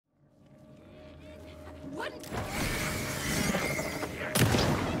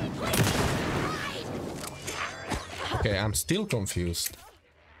Okay, I'm still confused.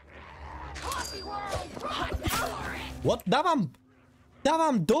 What?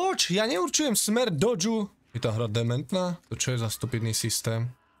 Dávam dodge? Ja neurčujem smer dodžu. Je tá hra dementná? To čo je za stupidný systém?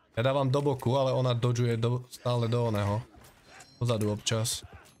 Ja dávam do boku, ale ona dodžuje stále do oného. Pozadu občas.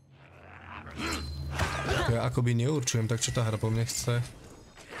 To ja akoby neurčujem, tak čo tá hra po mne chce?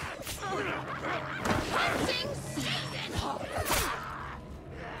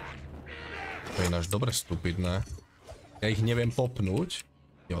 To je ináč dobre stupidné. Ja ich neviem popnúť.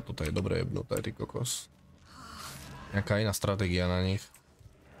 Jo, toto je dobre jebnuté, ty kokos. Nejaká iná stratégia na nich.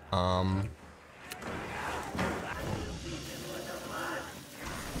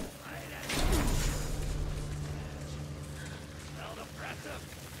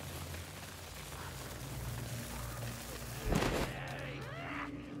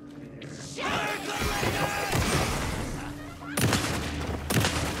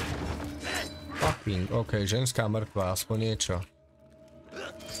 Fucking, ok, ženská mŕtva, aspoň niečo.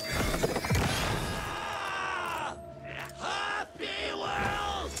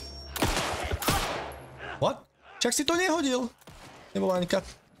 What? Čak si to nehodil? Nebola ani cut,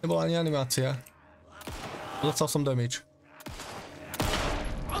 nebola ani animácia. Dostal som damage.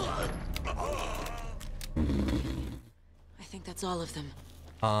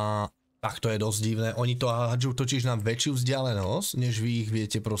 A tak to je dosť divné. Oni to hádžu totiž na väčšiu vzdialenosť, než vy ich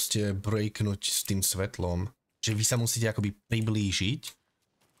viete proste breaknúť s tým svetlom. Že vy sa musíte akoby priblížiť.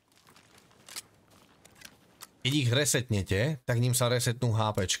 Keď ich resetnete, tak ním sa resetnú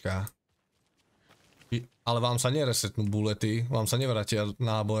HPčka. Ale vám sa neresetnú bulety, vám sa nevrátia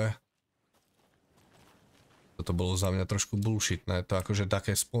náboje. Toto bolo za mňa trošku bullshitné, to akože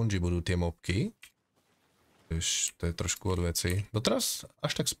také spongy budú tie mobky. To je trošku od veci. Doteraz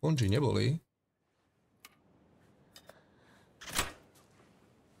až tak spongy neboli.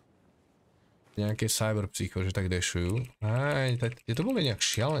 Nejaké cyberpsycho, že tak dešujú. Aj, to boli nejak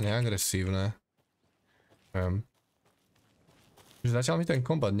šialené agresívne. Zatiaľ mi ten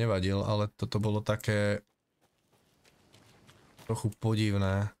kombat nevadil, ale toto bolo také trochu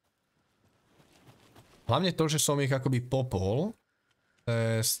podivné. Hlavne to, že som ich akoby popol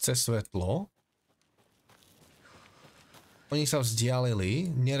cez svetlo. Oni sa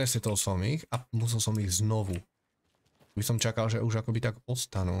vzdialili, neresetol som ich a musel som ich znovu. By som čakal, že už akoby tak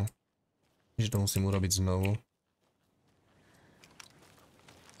ostanú. Že to musím urobiť znovu.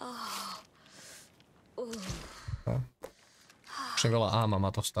 Už veľa áma ma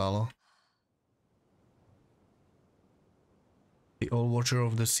to stálo. The old watcher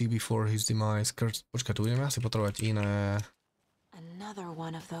of the sea before his demise. Počkaj, tu budeme asi potrebovať iné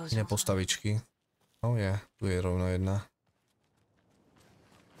postavičky. Oh yeah, tu je rovno jedna.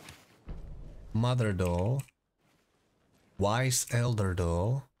 Mother doll. Wise elder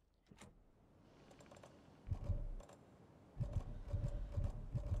doll.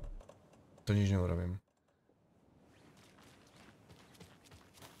 To nič neurobím.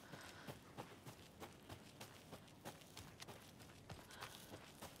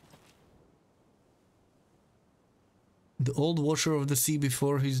 The old watcher of the sea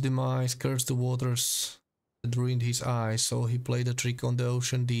before his demise cursed the waters that ruined his eyes, so he played a trick on the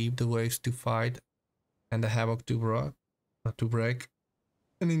ocean deep, the waves to fight, and the havoc to break,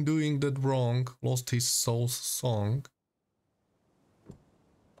 and in doing that wrong, lost his soul's song.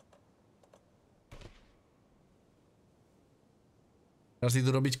 Teraz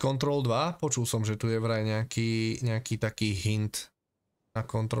idú robiť Ctrl 2, počul som, že tu je vraj nejaký taký hint na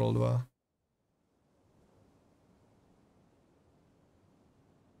Ctrl 2.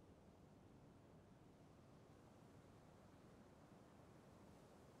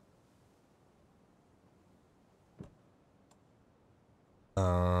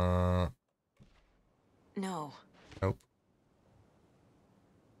 No. Nope.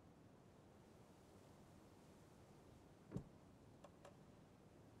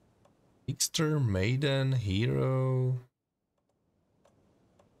 Trickster, Maiden, Hero.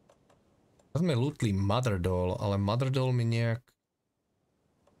 Sme lutli Mother Doll, ale Mother Doll mi nejak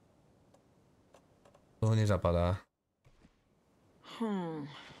toho nezapadá.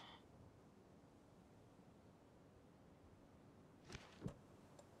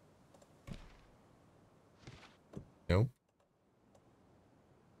 Nope.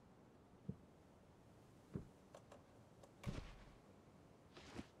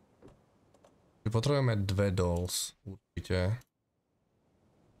 Potrebujeme dve dolls, určite.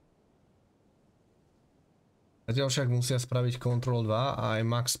 Zatiaľ však musia spraviť Ctrl 2 a aj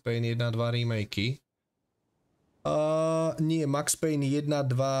Max Payne 1.2 remakey. Nie, Max Payne 1.2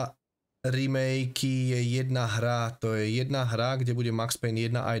 remakey je jedna hra. To je jedna hra, kde bude Max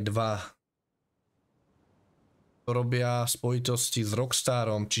Payne 1 aj 2. To robia spojitosti s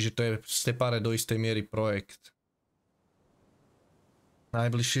Rockstarom, čiže to je stepáre do istej miery projekt.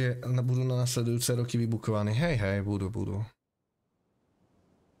 Najbližšie budú na nasledujúce roky vybukovaní. Hej, budú.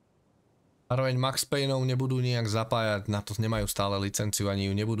 Zároveň Max Payneov nebudú nejak zapájať, na to nemajú stále licenciu, ani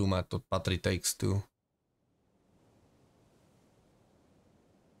ju nebudú mať, to patrí Takes-Two.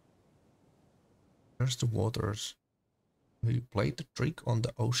 There's the waters. We played the trick on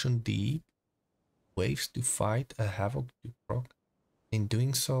the ocean deep. Waves to fight a havoc to proc. In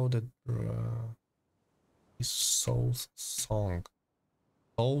doing so, the is Soul's song.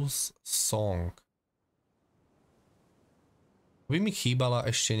 Soul's song. By mi chýbala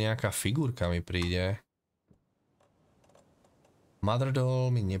ešte nejaká figurka mi príde. Mother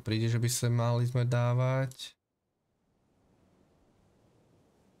Doll mi nepríde, že by sa mali sme dávať.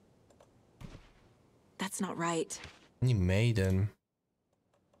 That's not right. Ani Maiden.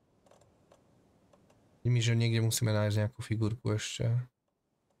 Vidím, že niekde musíme nájsť nejakú figurku ešte.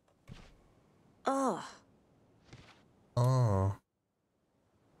 Oh.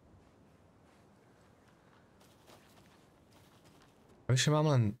 Ešte mám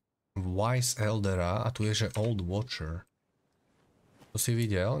len Wise Eldera a tu je, že Old Watcher. To si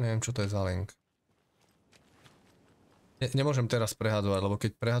videl? Neviem, čo to je za link. Nemôžem teraz prehadzovať, lebo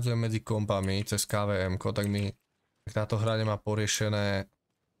keď prehadzujem medzi kompami cez KVM-ko, tak mi táto hra nemá poriešený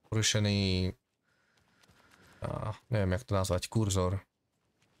neviem, jak to nazvať, kurzor.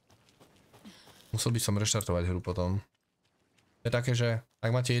 Musel by som reštartovať hru potom. To je také, že ak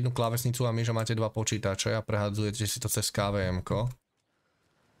máte jednu klávesnicu a my, že máte dva počítače a prehadzujete si to cez KVM-ko,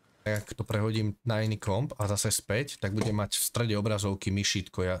 ak to prehodím na iný komp a zase späť, tak budem mať v strede obrazovky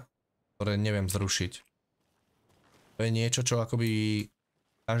myšítko, ktoré neviem zrušiť. To je niečo, čo akoby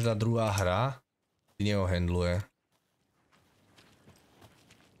každá druhá hra si neohandluje.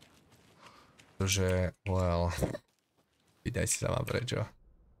 Pretože, well, vydaj si sa ma prečo.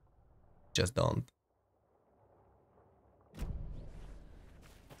 Just don't.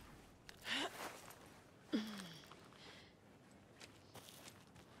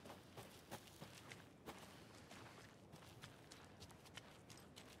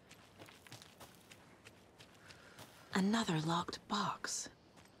 Another locked box.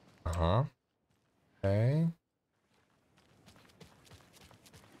 Aha. Okay.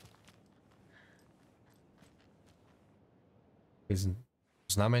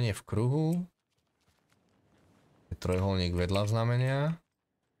 Znamenie v kruhu. Je trojuholník vedľa znamenia.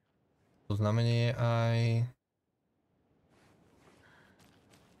 To znamenie je aj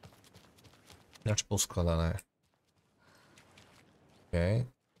ináč poskladané. OK.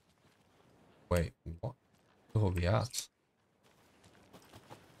 Wait, what? Toho viac.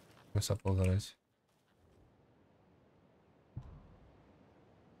 Poďme sa pozrieť.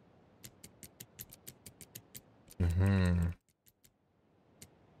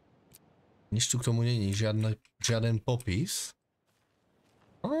 Nič tu k tomu není, žiaden popis.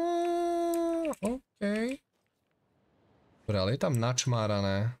 OK. Dobre, ale je tam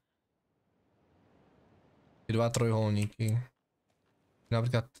načmárané. Dva trojuholníky.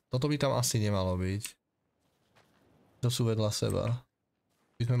 Napríklad, toto by tam asi nemalo byť. To sú vedľa seba.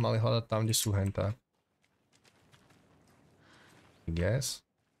 By sme mali hľadať tam, kde sú hentak. Yes.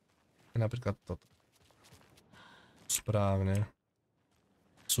 Napríklad toto. Správne.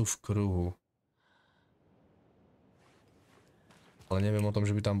 Sú v kruhu. Ale neviem o tom,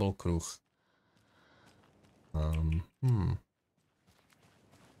 že by tam bol kruh. A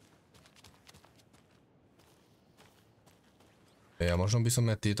možno by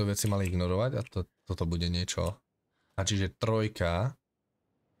sme tieto veci mali ignorovať a toto bude niečo. A čiže trojka.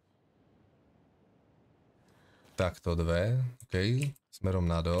 Takto dve. OK. Smerom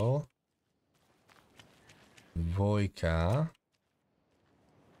nadol. Dvojka.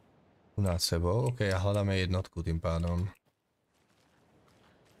 Tu nad sebou. OK, a hľadáme jednotku tým pádom.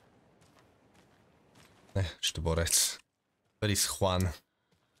 Štvorec. Where is Juan?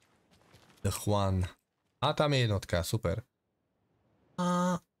 The Juan. A tam je jednotka, super.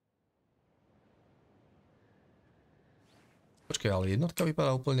 Počkej, ale jednotka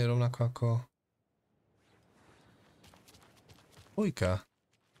vypadá úplne rovnako ako dvojka.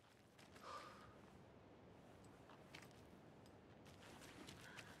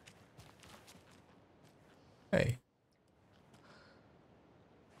 Hej.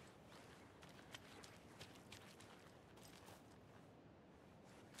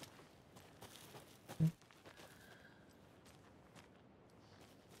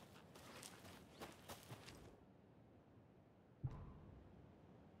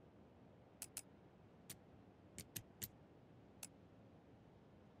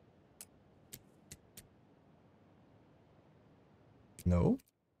 No.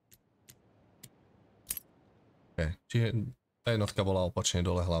 Okay. Čiže tá jednotka bola opačne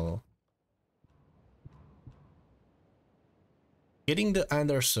dole hlavou. Getting the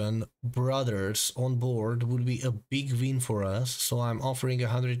Anderson brothers on board would be a big win for us, so I'm offering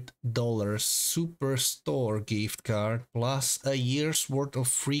 $100 superstore gift card plus a year's worth of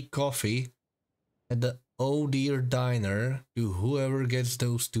free coffee at the Odin diner to whoever gets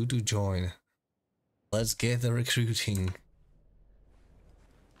those two to join. Let's get the recruiting.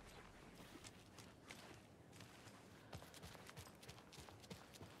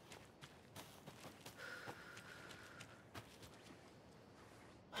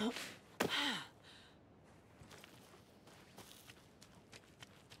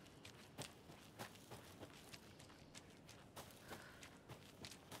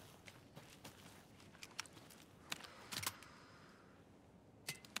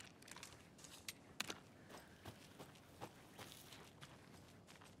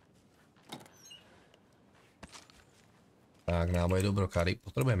 Tak, náboj do brokady.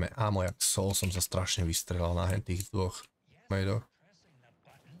 Potrebujeme ammo, jak sol som sa strašne vystrelal na tých dvoch mejdoch.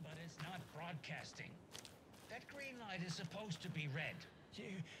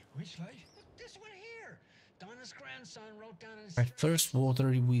 My first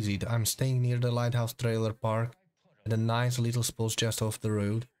watery visit. I'm staying near the lighthouse trailer park at a nice little spot just off the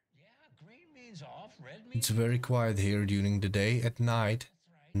road. It's very quiet here during the day. At night,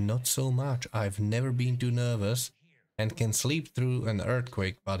 not so much. I've never been too nervous and can sleep through an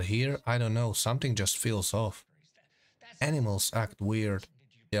earthquake, but here, I don't know, something just feels off. Animals act weird.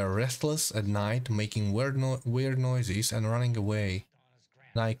 They are restless at night, making weird noises and running away.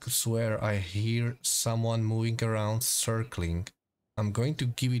 And I could swear I hear someone moving around, circling. I'm going to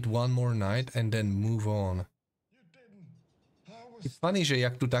give it one more night and then move on. Je funny, že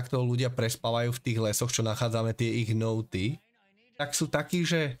jak tu takto ľudia prespávajú v tých lesoch, čo nachádzame tie ich noty, tak sú takí,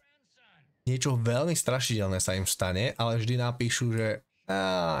 že niečo veľmi strašidelné sa im stane, ale vždy napíšu, že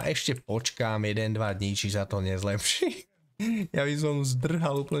ešte počkám 1-2 dní, či sa to nezlepší. Ja by som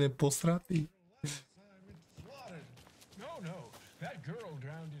zdrhal úplne posratý.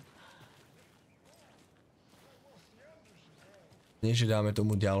 Nie, že dáme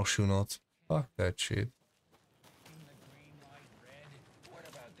tomu ďalšiu noc. Fuck that shit.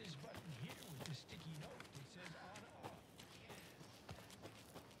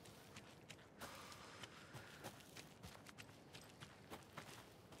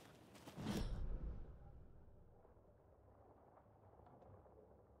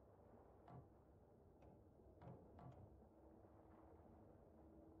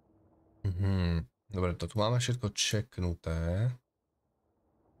 Dobre, to tu máme všetko čeknuté.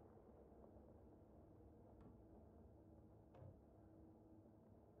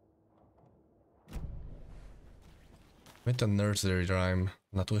 Je to nursery rhyme.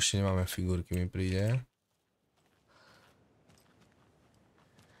 Na to ešte nemáme figurky, mi príde.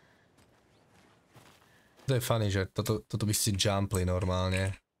 To je funny, že toto by ste jumpli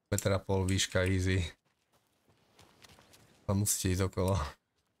normálne. 1,5 výška easy. A musíte ísť okolo.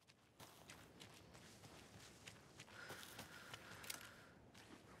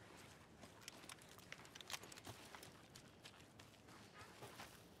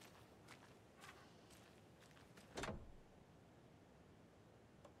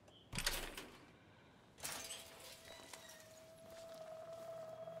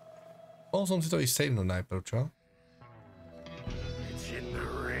 Mohol som si to ísť savenúť najprv, čo?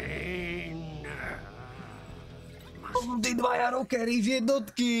 Tí dvaja rockery z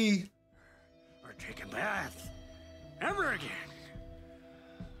jednotky! Or take a bath. Ever again.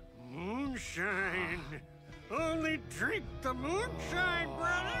 Moonshine. Only drink the moonshine,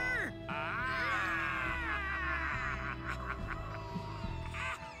 brother!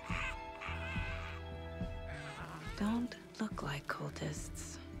 Don't look like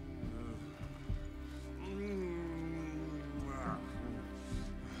cultists.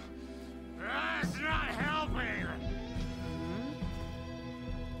 That's not helping!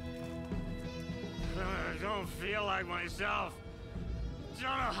 I don't feel like myself. Don't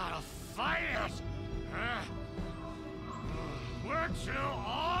know how to fight it. We're too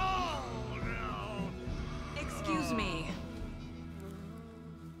old now. Excuse me.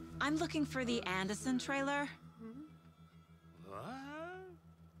 I'm looking for the Anderson trailer. What?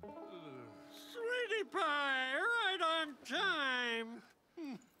 Sweetie pie, right on time.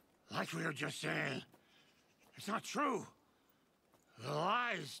 Like we were just saying, it's not true. The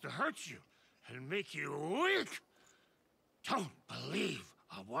lies to hurt you and make you weak. Don't believe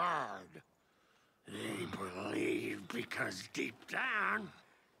a word. They believe because deep down,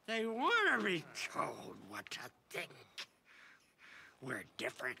 they want to be told what to think. We're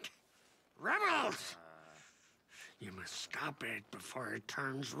different. Rebels! You must stop it before it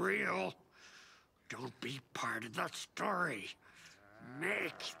turns real. Don't be part of the story.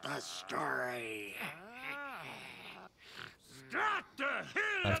 Make the story. Start the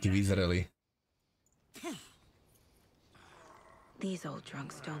hill! Aký vyzreli. These old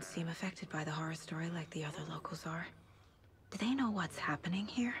drunks don't seem affected by the horror story like the other locals are. Do they know what's happening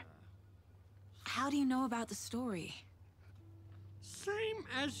here? How do you know about the story? Same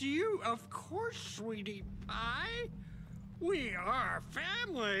as you, of course, sweetie pie. We are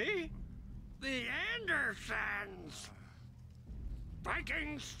family. The Andersons.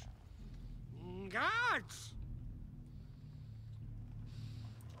 Vikings. Gods.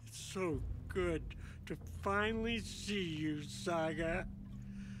 It's so good to finally see you, Saga.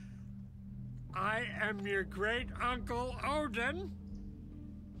 I am your great-uncle Odin,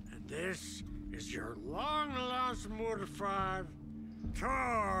 and this is your long-lost mortified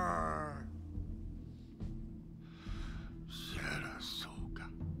Thor. Sarasota.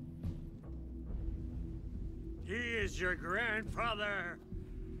 He is your grandfather,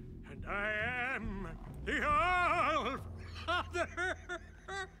 and I am the All-Father.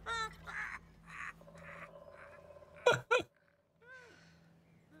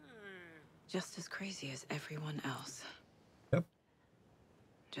 Just as crazy as everyone else. Yep.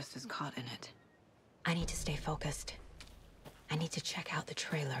 Just as caught in it. I need to stay focused. I need to check out the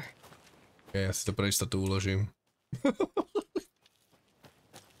trailer. Ja si to pre istotu uložím.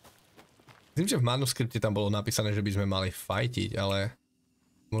 Myslím, že v manuskripte tam bolo napísané, že by sme mali fajtiť, ale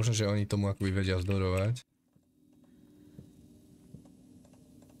možno, že oni tomu akoby vedia vzdorovať.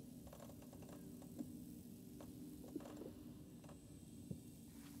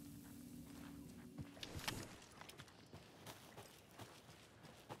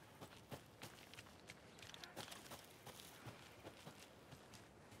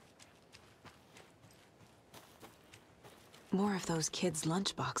 More of those kids'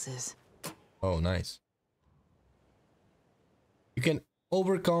 lunchboxes. Oh, nice. You can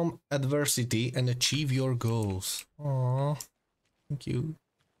overcome adversity and achieve your goals. Aww. Thank you.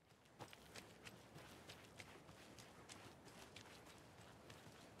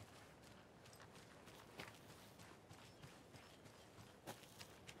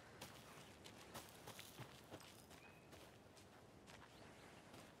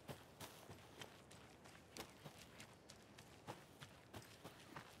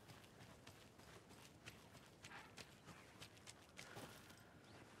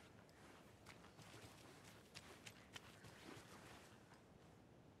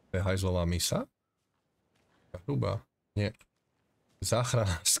 Hajzlová misa? Hruba. Nie.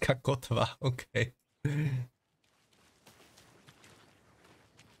 Záchranárska kotva. OK.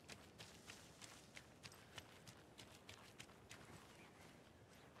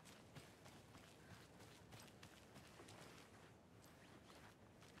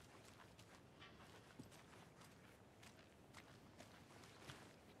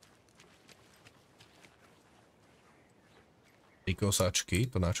 Ty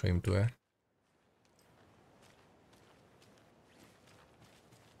kosačky, to na čo im tu je?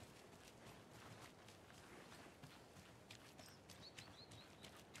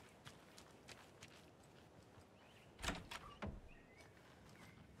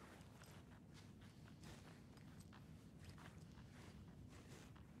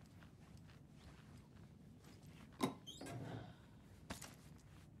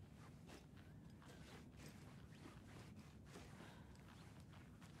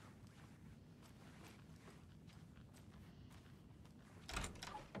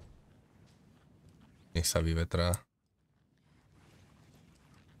 Nech sa vyvetrá.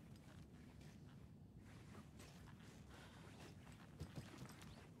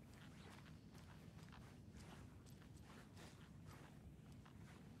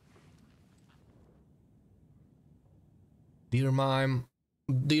 Dear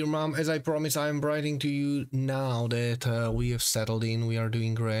mom, as I promised, I am writing to you now that we have settled in. We are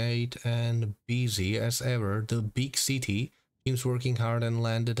doing great and busy as ever. The big city team's working hard and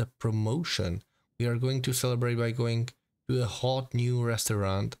landed a promotion. We are going to celebrate by going to a hot new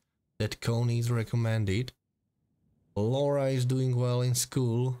restaurant that Coney's recommended. Laura is doing well in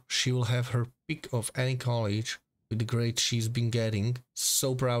school. She will have her pick of any college with the grades she's been getting.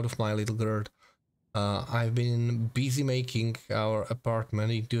 So proud of my little girl. I've been busy making our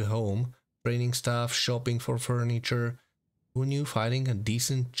apartment into a home, training staff, shopping for furniture. Who knew finding a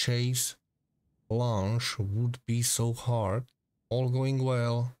decent chase lunch would be so hard? All going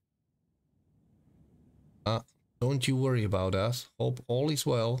well. Don't you worry about us. Hope all is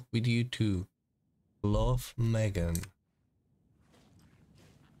well with you too. Love, Megan.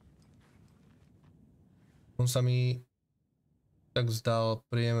 On sa mi tak zdal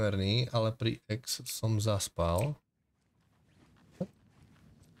priemerný, ale pri X som zaspal.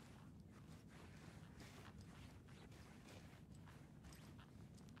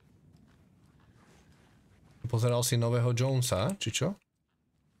 Pozeral si nového Jonesa, či čo?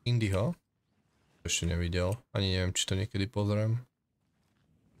 Indyho? Ešte nevidel, ani neviem, či to niekedy pozriem.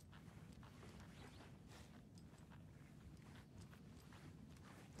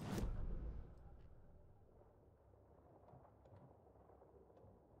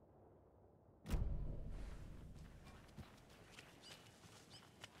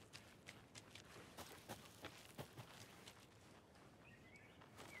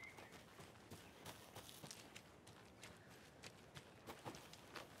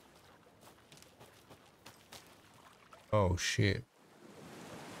 Oh shit.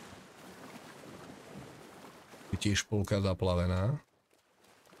 Je tiež polka zaplavená.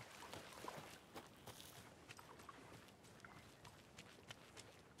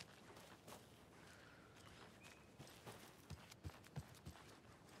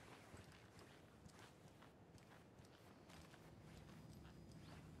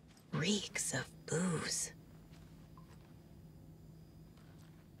 Reeks of booze.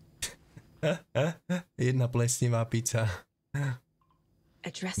 Jedna plesnivá pizza.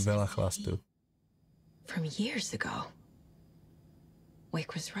 Addressed Veľa chlastu. from years ago.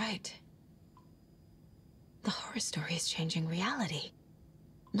 Wake was right. The horror story is changing reality,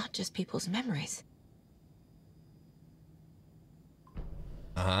 not just people's memories.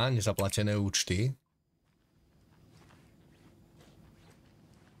 Aha, nezaplatené účty.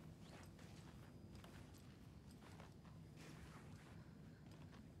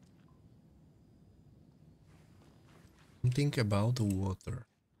 Think about the water.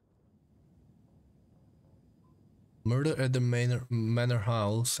 Murder at the Manor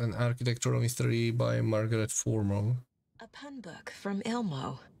House, an architectural mystery by Margaret Forman. A pun book from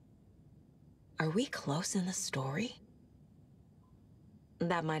Ilmo. Are we close in the story?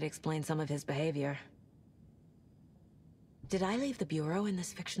 That might explain some of his behavior. Did I leave the Bureau in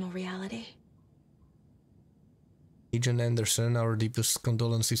this fictional reality? Agent Anderson, our deepest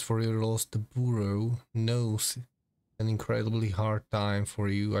condolences for your loss. The Bureau knows an incredibly hard time for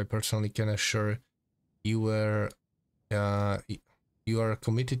you. I personally can assure you you are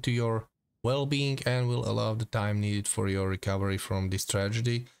committed to your well-being and will allow the time needed for your recovery from this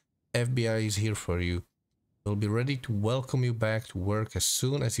tragedy. FBI is here for you. We'll be ready to welcome you back to work as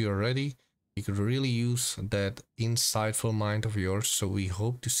soon as you are ready. You could really use that insightful mind of yours, so we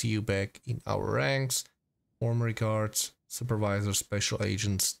hope to see you back in our ranks. Warm regards, Supervisor Special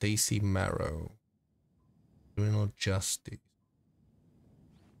Agent Stacy Marrow. Criminal Justice.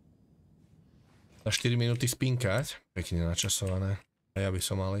 Za 4 minúty spinkať. Pekne načasované. A ja by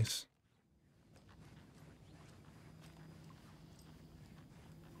som mal ísť.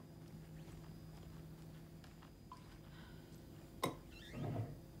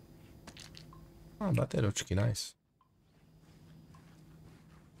 Batéročky, nice.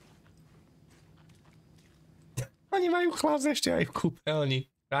 Oni majú chlad ešte aj v kúpeľni.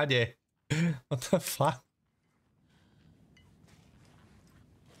 Rade. What the fuck?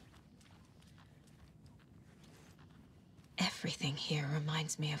 Everything here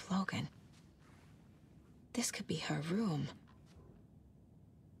reminds me of Logan. This could be her room.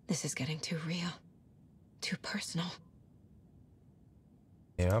 This is getting too real. Too personal.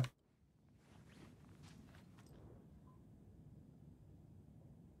 Yep.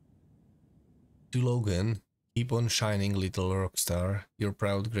 To Logan, keep on shining, little rock star. Your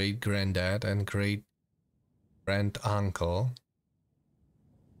proud great-granddad and great-grand-uncle.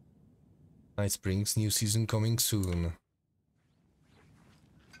 Night Springs, new season coming soon.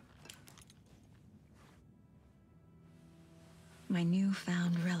 My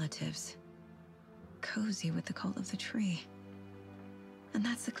newfound relatives. Cozy with the cult of the tree. And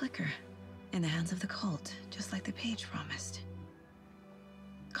that's the clicker. In the hands of the cult, just like the page promised.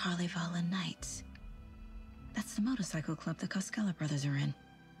 Carlyvala Knights. That's the motorcycle club the Koskela brothers are in.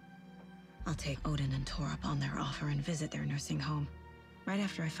 I'll take Odin and Tor up on their offer and visit their nursing home. Right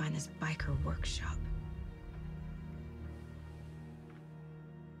after I find this biker workshop.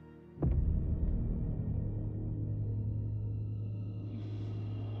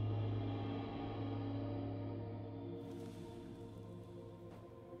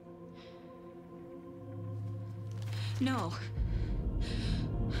 No.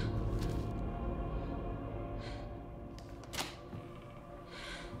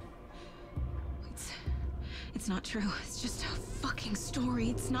 It's not true. It's just a fucking story.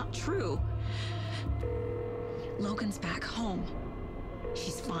 It's not true. Logan's back home.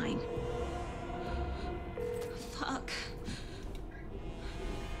 She's fine.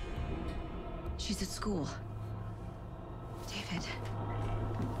 She's at school. David.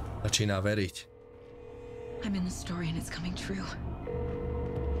 Začína veriť. I'm in the story and it's coming true.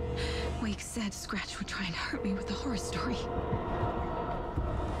 Wake said Scratch would try and hurt me with the horror story.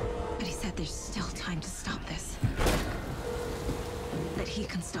 But he said there's still time to stop this. That he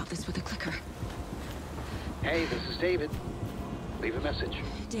can stop this with a clicker. Hey, this is David. Leave a message.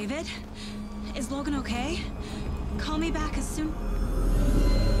 David? Is Logan okay? Call me back as soon...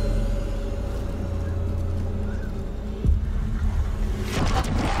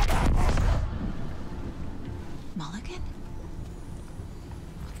 Mulligan?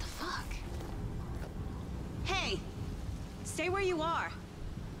 What the fuck? Hey! Stay where you are!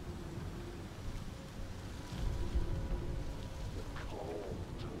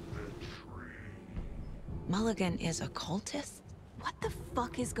 Mulligan is a cultist? What the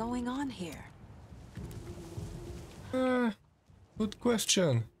fuck is going on here? Good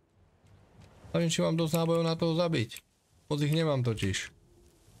question. Neviem, či mám dosť nábojov na toho zabiť. Moc ich nemám totiž.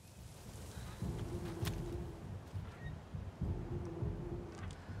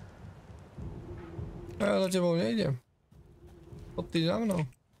 Ja za tebou nejdem. Poď ty za mnou.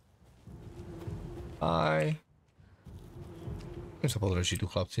 Aj. Chcem sa pozrieť, či tu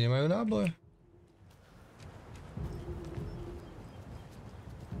chlapci nemajú náboje.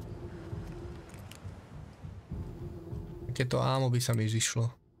 Takéto ámo by sa mi zišlo.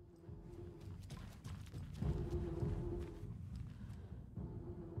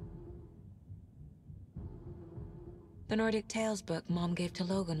 The Nordic Tales book Mom gave to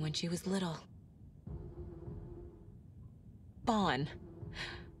Logan when she was little. Bon.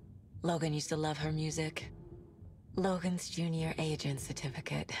 Logan used to love her music. Logan's junior agent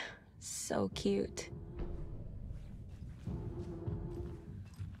certificate. So cute.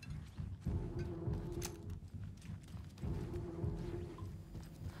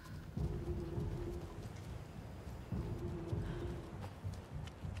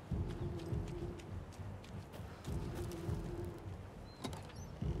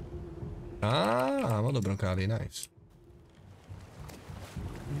 Áno, dobrokády, nice.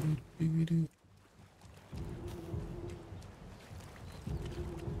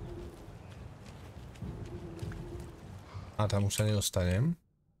 A tam už sa nedostanem.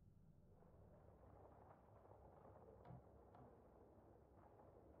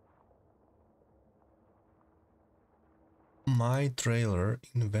 My trailer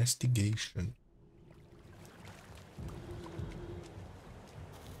investigation.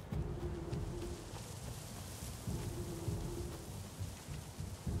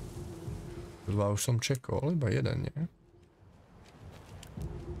 Dva už som čekol, iba jeden, nie?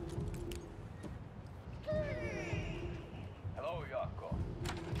 Hello, Yako.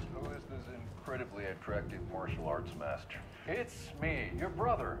 Who is this incredibly attractive martial arts master? It's me, your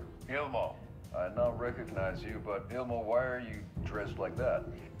brother, Ilmo. I now recognize you, but Ilmo, why are you dressed like that?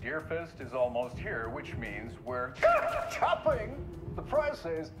 Deerfest is almost here, which means we're chopping the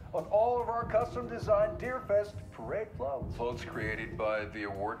prices on all of our custom-designed Deerfest parade floats. Floats created by the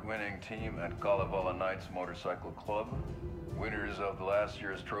award-winning team at Kalevala Knights Motorcycle Club. Winners of the last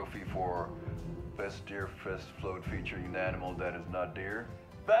year's trophy for Best Deerfest float featuring an animal that is not deer.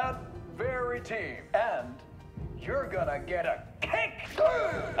 That very team. And you're gonna get a kick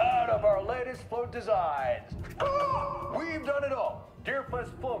out of our latest float designs. We've done it all.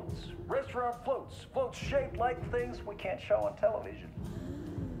 Deerfest floats, restaurant floats, floats shaped like things we can't show on television.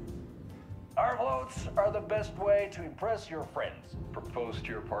 Our floats are the best way to impress your friends, propose to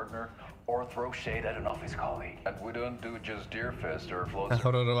your partner, or throw shade at an office colleague. And we don't do just Deerfest, our floats are...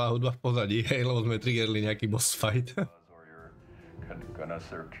 Hororová hudba v pozadí, hej, lebo sme triggerli nejaký boss fight. or your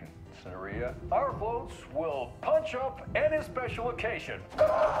connoisseur scenario. Our floats will punch up any special occasion. But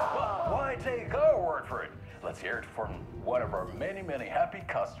why take our word for it? Let's hear it from one of our many, many happy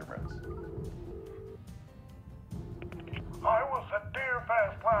customers. I was at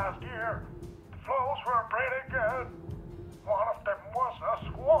Deerfest last year. The floats were pretty good. One of them was a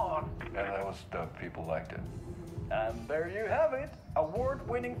swan. And those people liked it. And there you have it.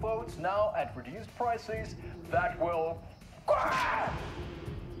 Award-winning floats now at reduced prices that will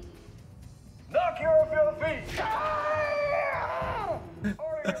knock you off your feet.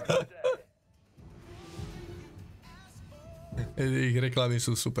 Or you're dead. Ich reklamy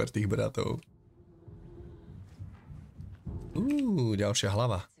sú super tých bratov. Ďalšia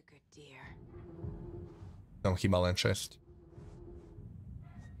hlava. Tam chýba len 6.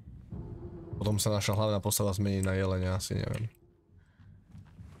 Potom sa naša hlavná postava zmení na jelenia, asi neviem.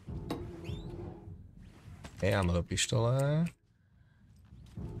 Ammo do pištole.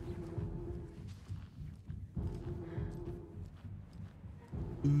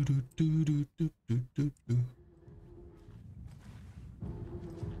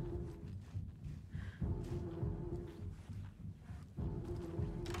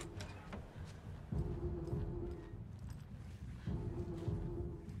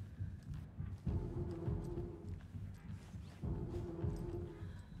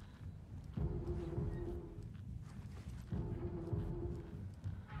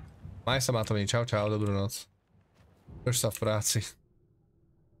 Maj sa, Matovi, čau, čau, dobrú noc. Drž sa v práci.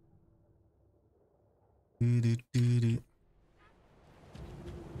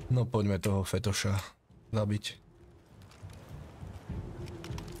 No poďme toho fetoša zabiť.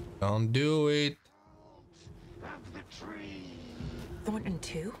 Don't do it. Thornton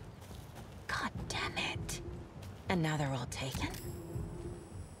too? God damn it. And now they're all taken?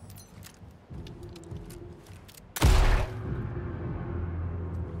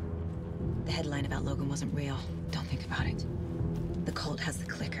 The headline about Logan wasn't real. Don't think about it. The cult has the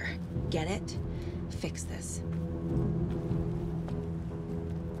clicker. Get it? Fix this.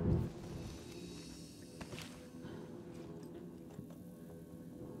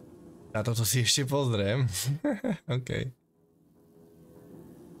 Na toto si ešte pozriem. OK.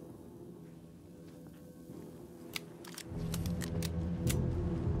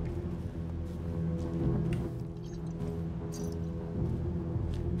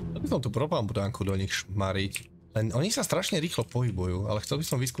 Som tu propambudánku do nich šmariť. Len oni sa strašne rýchlo pohybujú, ale chcel by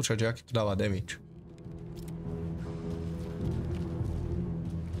som vyskúšať, že aký to dáva damage.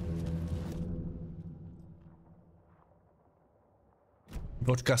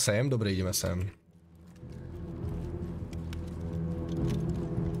 Počka sem, dobre, ideme sem.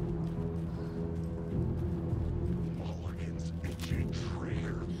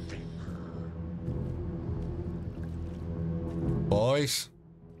 Boys.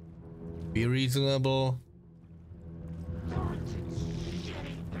 Be reasonable.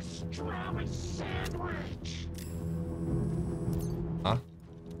 A?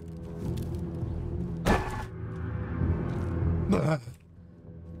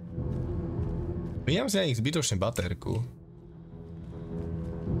 Vyňam si na nich zbytočne baterku.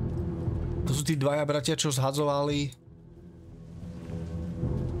 To sú tí dvaja bratia, čo zhadzovali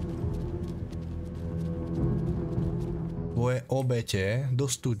tvoje obete do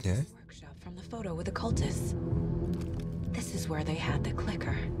studne. Photo with the cultists. This is where they had the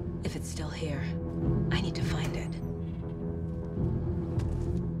clicker. If it's still here, I need to find it.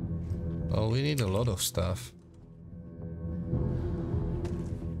 Oh, we need a lot of stuff.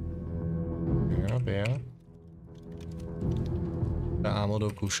 Yeah. Ammo do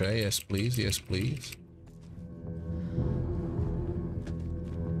kuše, yes please, yes please.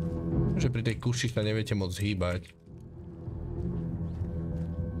 Že pri tej kuši sa neviete moc hýbať.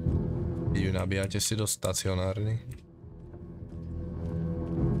 Keď ju nabíjate, si dosť stacionárny.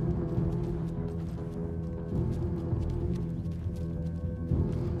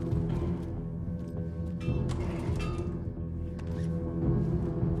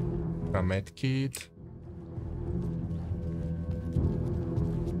 A medkit.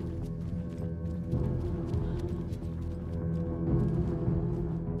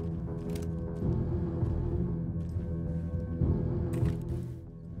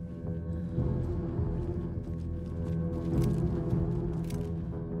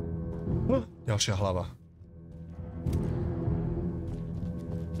 Ďalšia hlava.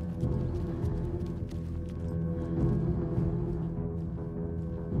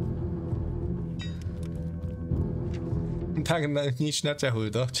 Tak nič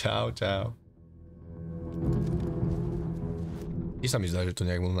naťahujú to. Čau, čau. I sa mi zdá, že to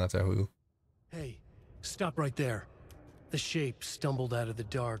nejak moc naťahujú. Hey, stop right there. The shape stumbled out of the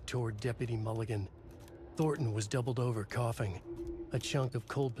dark toward Deputy Mulligan. Thornton was doubled over, coughing. A chunk of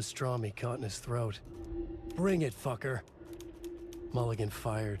cold pastrami caught in his throat. Bring it, fucker. Mulligan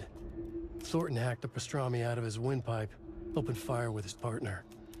fired. Thornton hacked the pastrami out of his windpipe, opened fire with his partner.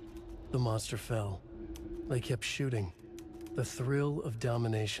 The monster fell. They kept shooting. The thrill of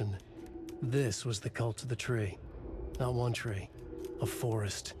domination. This was the cult of the tree. Not one tree, a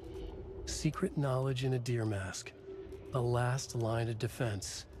forest. Secret knowledge in a deer mask. The last line of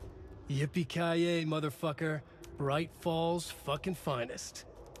defense. Yippee-ki-yay, motherfucker. Bright Falls' fucking finest.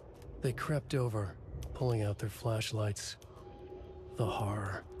 They crept over, pulling out their flashlights. The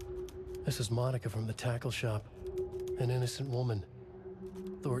horror. This is Monica from the tackle shop. An innocent woman.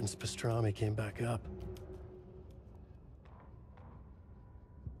 Thornton's pastrami came back up.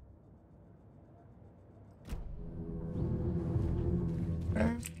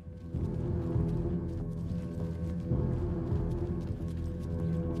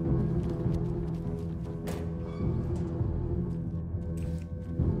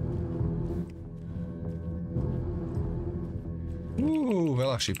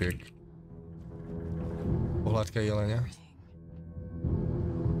 Veľa šipiek. Pohľadka jelenia.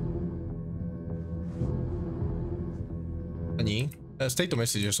 Ani. Z tejto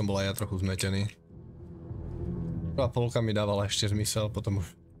mesiace som bol aj ja trochu zmetený. Prvá polka mi dávala ešte zmysel, potom už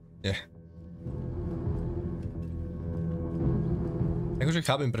nie. Akože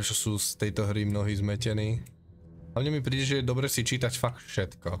chápem, prečo sú z tejto hry mnohí zmetení. Hlavne mi príde, že je dobre si čítať fakt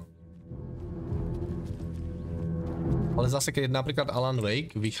všetko. Ale zase, keď napríklad Alan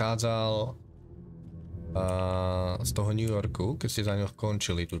Wake vychádzal z toho New Yorku, keď ste za ňo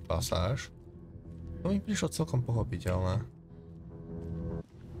končili tú pasáž, to mi prišlo celkom pochopiteľné.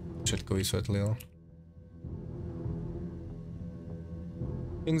 Všetko vysvetlil.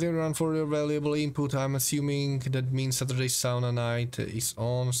 Thanks everyone for your valuable input. I'm assuming that means Saturday's sauna night is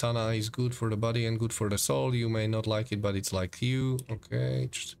on. Sauna is good for the body and good for the soul. You may not like it, but it's like you. Okay.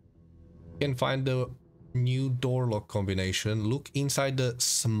 Just can find the new door lock combination. Look inside the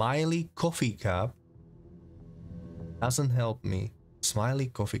smiley coffee cup. Doesn't help me.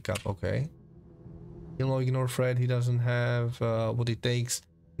 Smiley coffee cup. Okay. You'll ignore Fred. He doesn't have what it takes.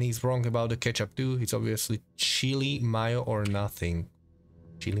 And he's wrong about the ketchup too. It's obviously chili, mayo, or nothing.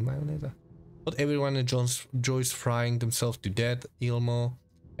 Chili mayonnaise? Not everyone enjoys frying themselves to death, Ilmo.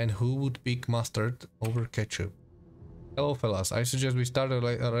 And who would pick mustard over ketchup? Hello fellas, I suggest we start a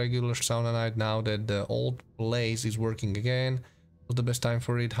regular sauna night now that the old place is working again. What's the best time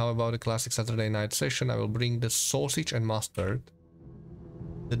for it? How about a classic Saturday night session? I will bring the sausage and mustard.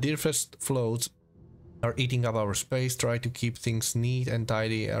 The Deerfest floats are eating up our space. Try to keep things neat and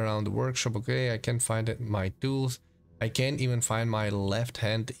tidy around the workshop. Okay, I can't find my tools. I can't even find my left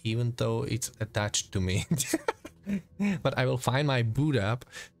hand, even though it's attached to me. But I will find my boot up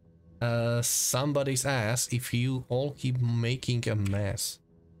somebody's ass if you all keep making a mess.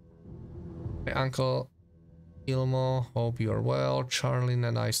 Hey, Uncle Ilmo, hope you are well. Charlene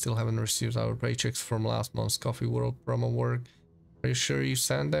and I still haven't received our paychecks from last month's Coffee World promo work. Are you sure you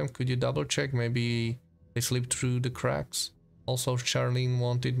sent them? Could you double check? Maybe they slipped through the cracks. Also, Charlene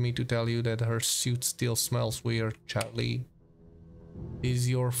wanted me to tell you that her suit still smells weird, Charlie. This is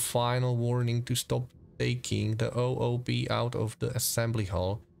your final warning to stop taking the OOP out of the assembly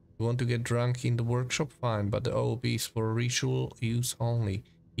hall. You want to get drunk in the workshop? Fine, but the OOP is for ritual use only.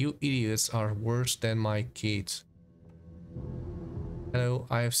 You idiots are worse than my kids. Hello,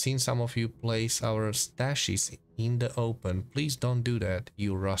 I have seen some of you place our stashes in the open. Please don't do that,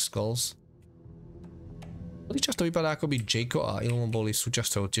 you rascals. Často vypadá, ako by Jaco a Ilmo boli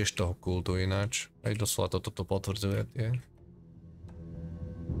súčasťou tiež toho kultu ináč. Aj doslova toto potvrdzuje tie.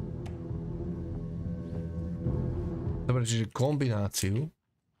 Dobre, čiže kombináciu.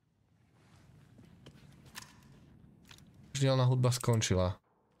 Dielna hudba skončila.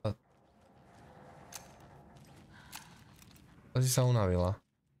 Asi sa unavila.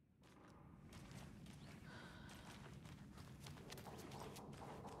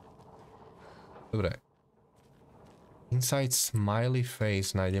 Dobre. Inside smiley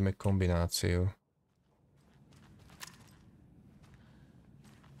face nájdeme kombináciu.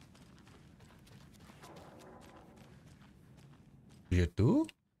 Je tu?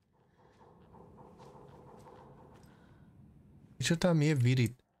 Čo tam je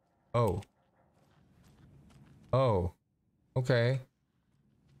virit? Oh. Oh. OK.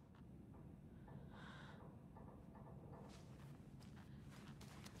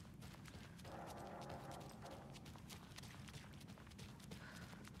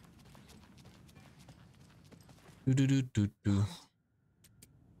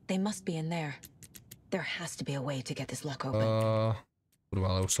 They must be in there. There has to be a way to get this lock open. Kurva,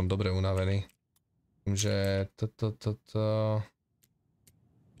 ale už som dobre unavený. Že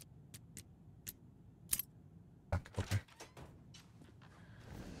Tak, okay.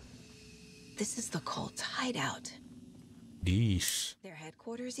 This is the cult's hideout. These. Their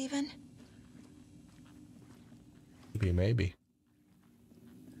headquarters even? Maybe.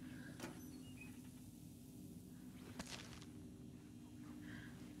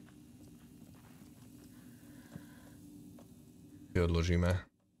 Odložíme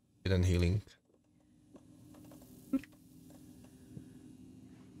jeden healing.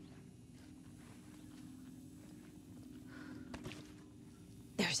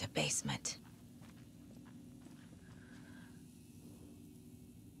 There's a basement.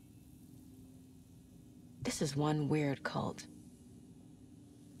 This is one weird cult.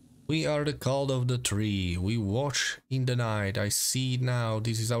 We are the cult of the tree. We watch in the night. I see it now.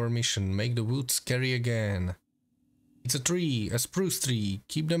 This is our mission. Make the woods scary again. It's a tree, a spruce tree.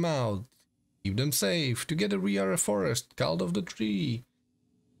 Keep them out. Keep them safe. Together we are a forest. Cult of the tree.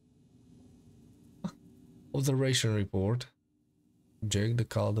 Observation report. Jake, the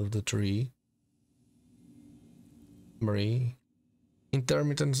cult of the tree. Marie.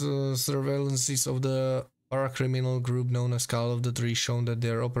 Intermittent surveillances of the paracriminal group known as Cult of the Tree shown that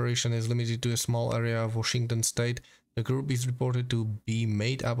their operation is limited to a small area of Washington state. The group is reported to be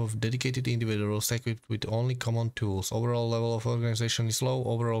made up of dedicated individuals equipped with only common tools. Overall level of organization is low.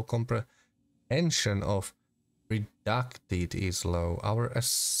 Overall comprehension of redacted is low. Our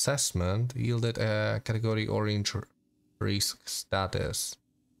assessment yielded a category orange risk status.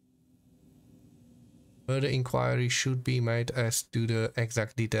 Further inquiry should be made as to the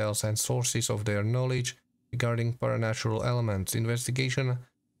exact details and sources of their knowledge regarding paranatural elements. Investigation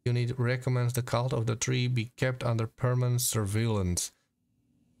unit recommends the Cult of the Tree be kept under permanent surveillance,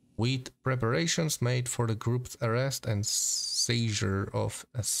 with preparations made for the group's arrest and seizure of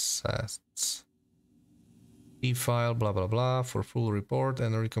assets. See file blah blah blah for full report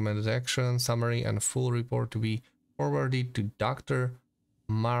and recommended action, summary and full report to be forwarded to Dr.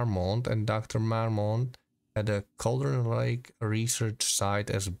 Marmont, and Dr. Marmont at the Cauldron Lake research site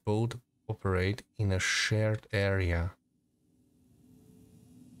as both operate in a shared area.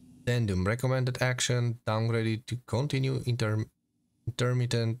 Addendum. Recommended action downgraded to continue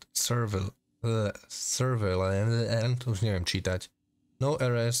intermittent surveillance. Už neviem čítať. No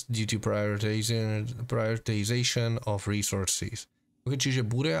arrest due to prioritization of resources. Okay, čiže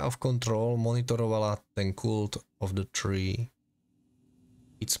Burea of Control monitorovala ten Cult of the Tree.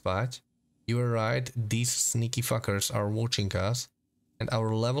 It's spať. You were right, these sneaky fuckers are watching us, and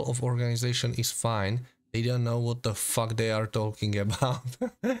our level of organization is fine. They don't know what the fuck they are talking about.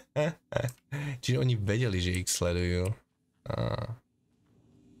 Čiže oni vedeli, že ich sledujú.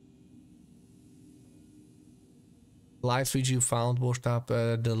 Live switch you found washed up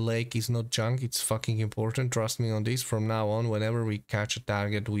the lake is not junk, it's fucking important. Trust me on this. From now on, whenever we catch a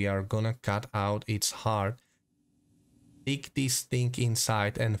target, we are gonna cut out its heart. Stick this thing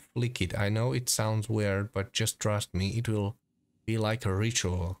inside and flick it. I know it sounds weird, but just trust me, it will be like a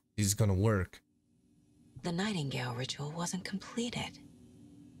ritual. This is gonna work. The Nightingale ritual wasn't completed.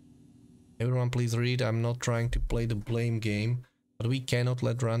 Everyone please read. I'm not trying to play the blame game, but we cannot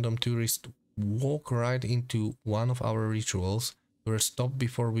let random tourists walk right into one of our rituals. We were stopped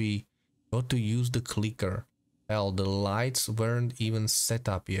before we got to use the clicker. Hell, the lights weren't even set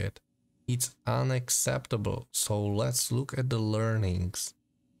up yet. It's unacceptable, so let's look at the learnings.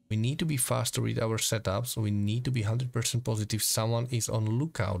 We need to be faster with our setups. We need to be 100% positive someone is on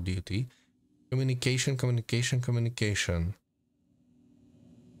lookout duty. Communication, communication, communication.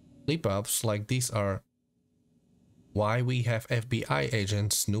 Slip-ups like these are why we have FBI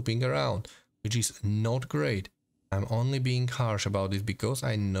agents snooping around, which is not great. I'm only being harsh about it because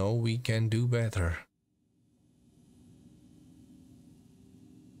I know we can do better.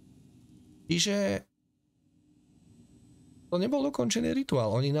 Čiže to nebol dokončený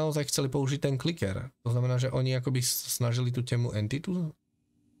rituál. Oni naozaj chceli použiť ten kliker. To znamená, že oni akoby snažili tú temnú entitu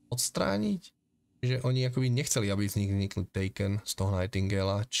odstrániť. Čiže oni akoby nechceli, aby z nich vznikli Taken z toho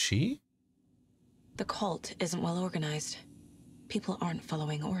Nightingala. Či? The cult isn't well organized. People aren't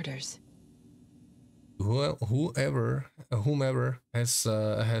following orders. Whomever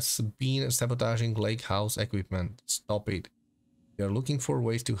has been sabotaging lake house equipment, stop it. We are looking for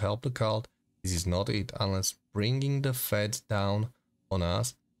ways to help the cult. This is not it, unless bringing the feds down on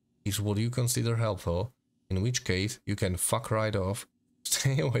us is what you consider helpful, in which case you can fuck right off,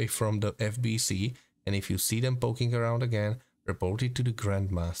 stay away from the FBC, and if you see them poking around again, report it to the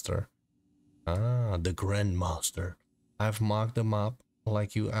Grandmaster. Ah, the Grandmaster. I've marked them up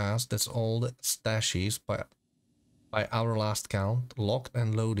like you asked. That's all the stashes by our last count, locked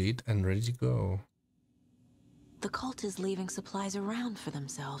and loaded and ready to go. The cult is leaving supplies around for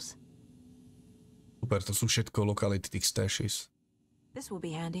themselves. Super, to sú všetko lokality tých stashes. This will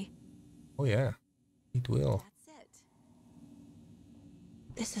be handy. Oh yeah, it will. That's it.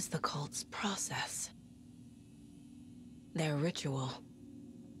 This is the cult's process. Their ritual.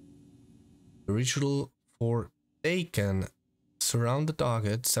 The ritual for Taken. Surround the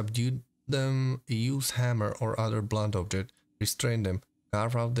target, subdue them, use hammer or other blunt object, restrain them,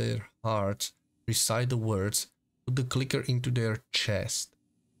 carve out their hearts, recite the words, put the clicker into their chest.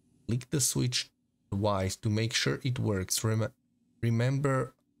 Click the switch twice to make sure it works.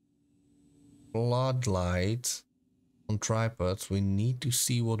 Remember floodlights on tripods. We need to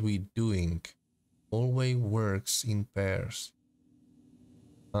see what we're doing. Always works in pairs.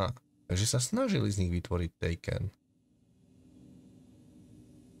 Takže sa snažili z nich vytvoriť Taken.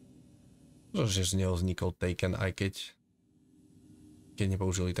 Že z neho vznikol Taken, aj keď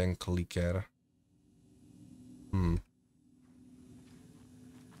nepoužili ten kliker. A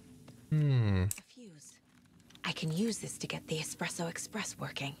fuse. I can use this to get the Espresso Express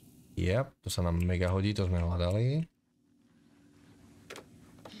working. Yep, to sa nám mega hodí, to sme hľadali.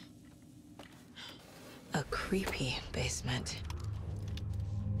 A creepy basement.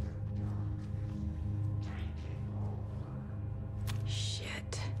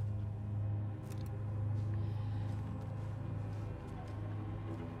 Shit.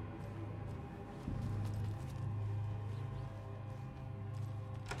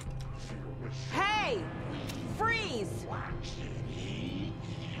 Hey! Freeze!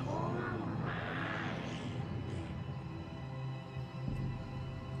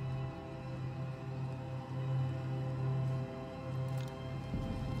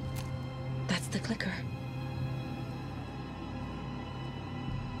 That's the clicker.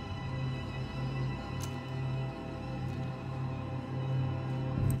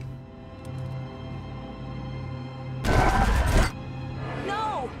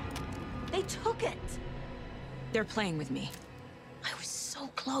 No! They took it! They're playing with me. I was so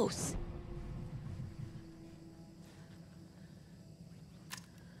close.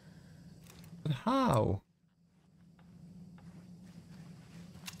 But how?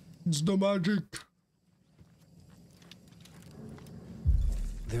 It's the magic.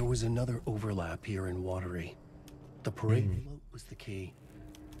 There was another overlap here in Watery. The parade float was the key.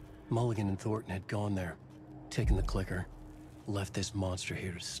 Mulligan and Thornton had gone there, taken the clicker, left this monster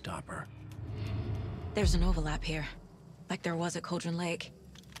here to stop her. There's an overlap here, like there was at Cauldron Lake.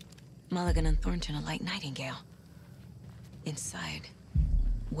 Mulligan and Thornton are like Nightingale. Inside,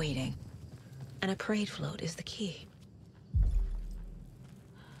 waiting. And a parade float is the key.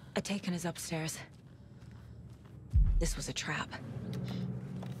 A taken is upstairs. This was a trap.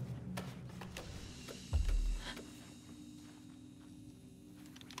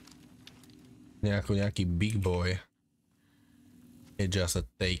 Nejaký big boy. It's just a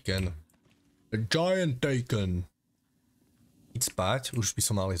taken. A giant taken. Íď spať, už by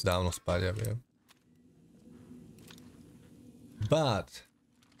som mal ísť dávno spať, ja viem. But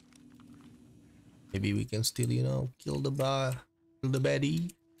maybe we can still, you know, kill the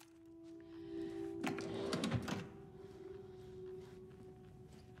baddie.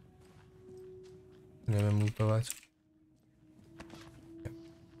 Neviem lútovať.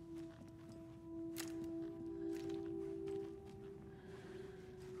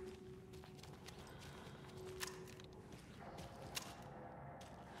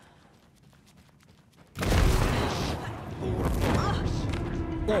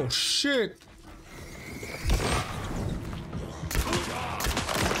 Oh shit!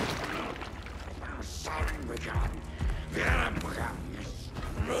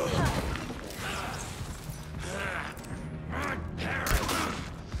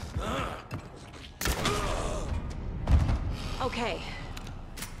 Okay.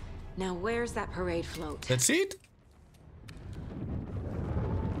 Now where's that parade float? That's it?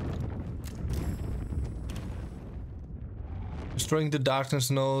 Destroying the darkness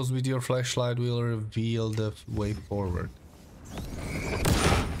nose with your flashlight will reveal the way forward.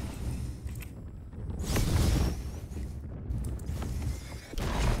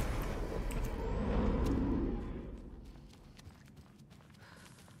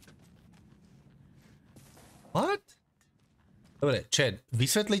 What? Dobre, chat,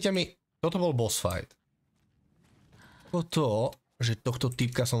 vysvetlite mi, toto bol boss fight. To, že tohto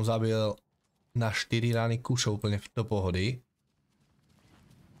typka som zabil na 4 rány kušov úplne do pohody.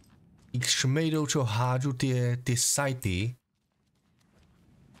 X šmejdov, čo hádžu tie sajty.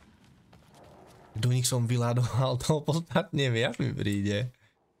 Do nich som vyládoval toho podstatne viac mi príde.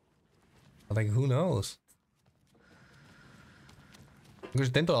 A tak who knows?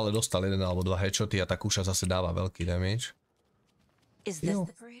 Takže tento ale dostal 1 alebo 2 headshoty a tá kuša zase dáva veľký damage. Is this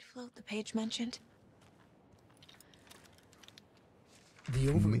the parade float the page mentioned? The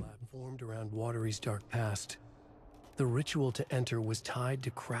overlap formed around Watery's dark past. The ritual to enter was tied to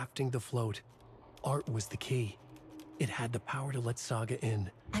crafting the float. Art was the key. It had the power to let Saga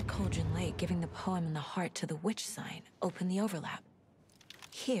in. At Cauldron Lake, giving the poem and the heart to the witch sign opened the overlap.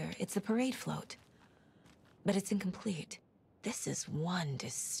 Here, it's the parade float. But it's incomplete. This is one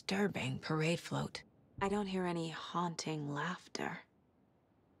disturbing parade float. I don't hear any haunting laughter.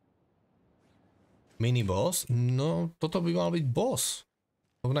 Mini boss? No, toto by mal byť boss.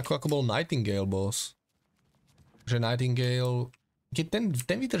 Rovnako ako bol Nightingale boss. Že Nightingale... Keď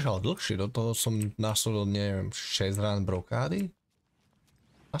ten vydržal dlhšie, do toho som nasledol, neviem, 6 rán brokády?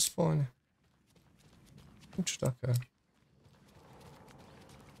 Aspoň. Nič také.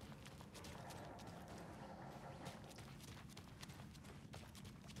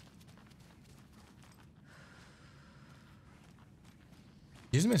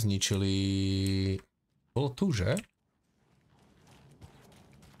 Kde sme zničili Bolo tu, že?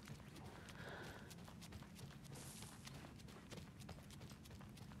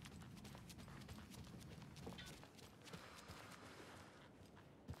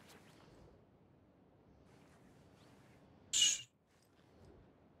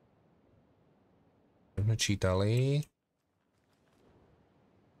 Sme čítali.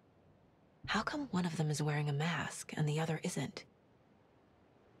 How come one of them is wearing a mask and the other isn't?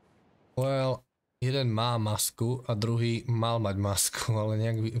 Well, jeden má masku a druhý mal mať masku, ale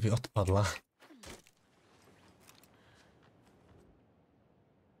nejak by odpadla.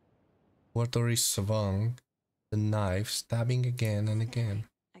 Watery swung the knife, stabbing again and again.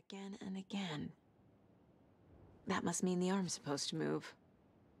 Again and again. That must mean the arm's supposed to move.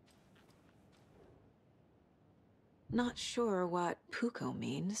 Not sure what puko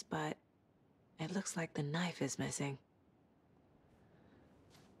means, but it looks like the knife is missing.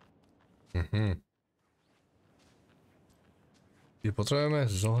 Potrebujeme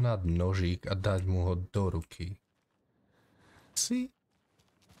zohnať nožík a dať mu ho do ruky. Si?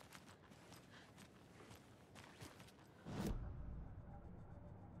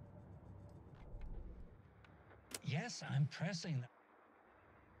 Yes, I'm pressing.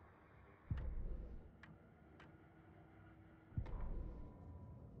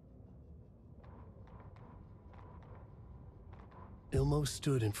 Ilmo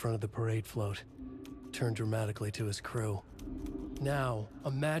stood in front of the parade float, turned dramatically to his crew. Now,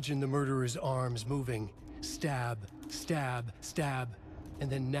 imagine the murderer's arms moving. Stab, stab, stab, and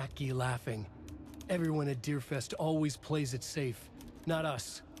then Naki laughing. Everyone at Deerfest always plays it safe, not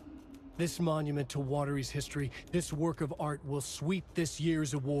us. This monument to Watery's history, this work of art will sweep this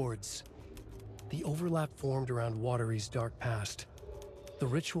year's awards. The overlap formed around Watery's dark past. The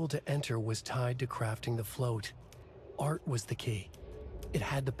ritual to enter was tied to crafting the float. Art was the key. It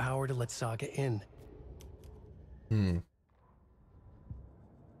had the power to let Saga in.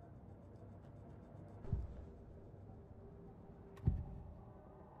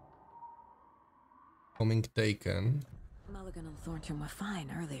 Coming taken. Mulligan and Thornton were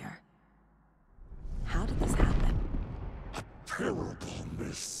fine earlier. How did this happen? A terrible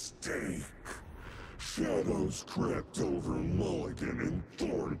mistake. Shadows crept over Mulligan and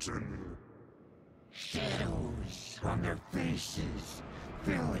Thornton. Shadows on their faces,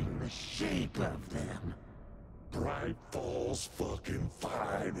 filling the shape of them. Bright Falls fucking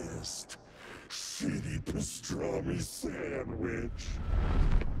finest. Shitty pastrami sandwich.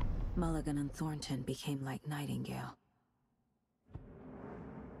 Mulligan and Thornton became like Nightingale.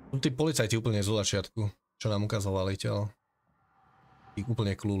 Tí policajti úplne z začiatku, čo nám ukázal veliteľ. Tí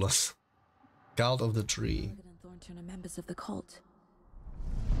úplne clueless. Cult of the Tree. Mulligan and Thornton are members of the cult.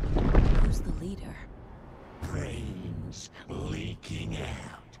 Who's the leader? Brains leaking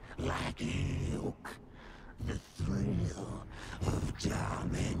out like milk. The thrill of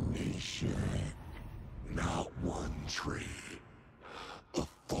domination. Not one tree. A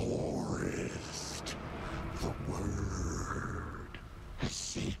forest. The word. A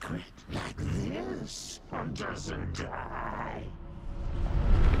secret like this doesn't die.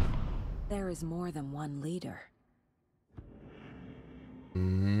 There is more than one leader.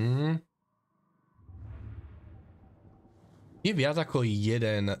 Je viac ako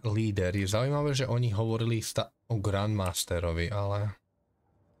jeden líder. Je zaujímavé, že oni hovorili o Grandmasterovi, ale...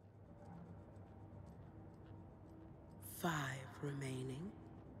 5 remaining.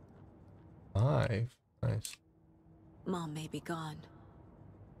 5. Nice. Mom may be gone,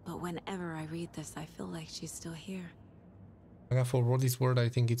 but whenever I read this, I feel like she's still here. For what is word,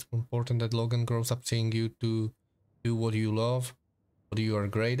 I think it's important that Logan grows up seeing you to do what you love, what you are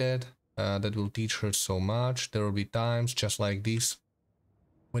great at. That will teach her so much. There will be times just like this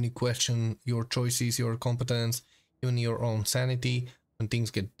when you question your choices, your competence, even your own sanity. When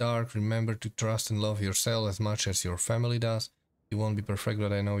things get dark, remember to trust and love yourself as much as your family does. You won't be perfect, but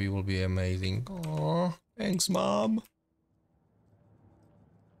I know you will be amazing. Aww, thanks, Mom.